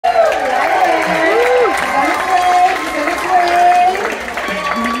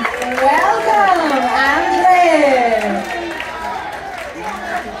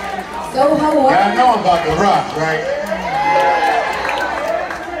about the rock, right?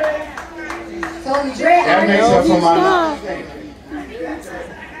 That makes up for my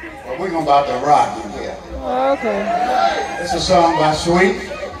but we're going about the rock here. Okay. It's a song by Sweet.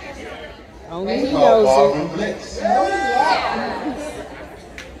 Only he called knows Ballroom it. Blitz. Oh yeah.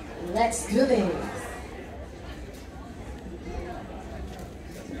 Let's do this.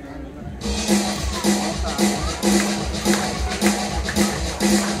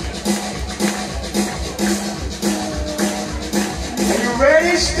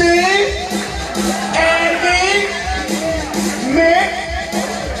 Ready, Steve? Andy? Mick?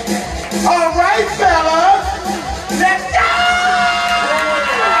 All right, fellas. Let's go!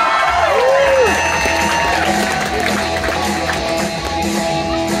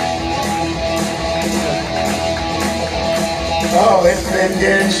 Oh, it's been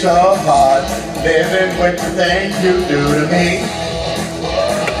getting so hard living with the things you do to me.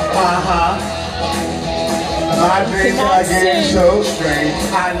 My dreams are getting so strange.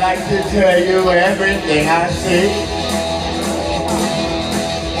 I'd like to tell you everything I see.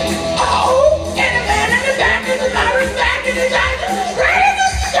 Oh, and the man in the back is the lover's back and his eyes are straight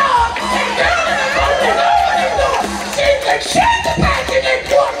as the dog. And the girl in the front is open the door. She's like shake the back in the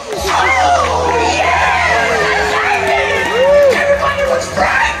door. Oh, yeah! Everybody was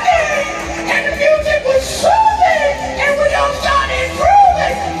frightening, and the music was soothing, and we all started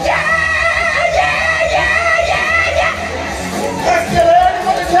grooving. Yeah!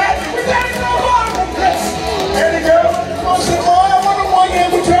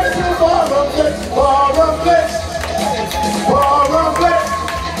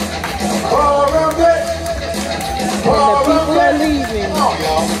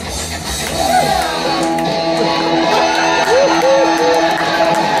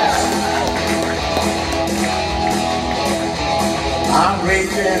 I'm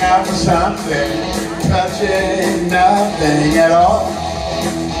reaching out for something, touching nothing at all.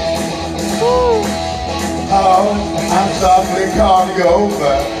 Oh, I'm softly calling you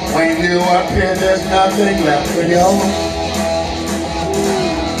over. When you appear, there's nothing left for you.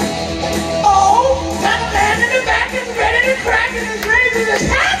 Oh, that man in the back is ready to crack and is raising his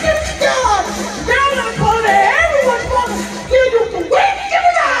hand to the sky. Down in the corner, everyone's gonna give you the wink of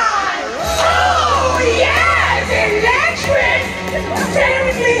an eye. Oh, yeah, it's electric.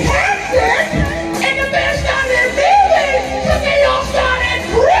 Terribly hectic, and the band started moving, so they all started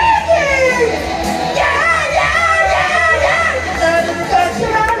breathing. Yeah, yeah, yeah, yeah. And the back to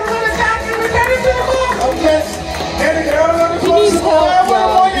the back to the back to the bar. Okay. And the girl on the He needs help,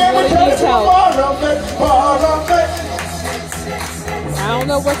 y'all. He really needs help. I don't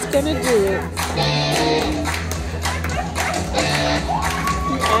know what's gonna do it.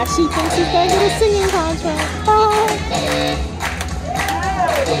 He actually thinks he's gonna get a singing contract. Oh.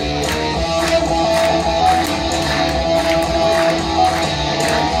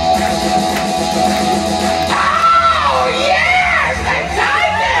 Oh, yes!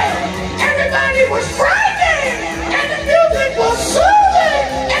 Excited! Everybody was frightening! And the music was soothing!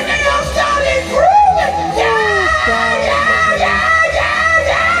 And they all started grooving! Yeah! Yeah! Yeah! Yeah!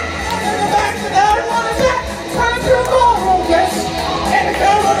 Yeah! Back to the other one is back! Turn to the ballroom, yes! And the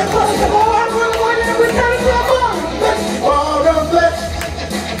girl on the corner said, oh, I'm really wanting to return to the ballroom! Ballroom Blitz!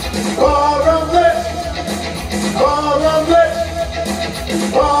 Ballroom Blitz! Ballroom Blitz!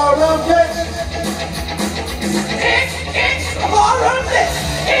 Ballroom Blitz! It's a ballroom blitz!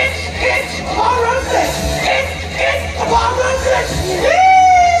 It's a ballroom blitz! It's a ballroom blitz!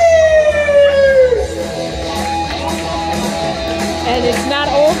 And it's not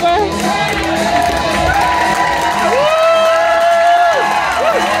over.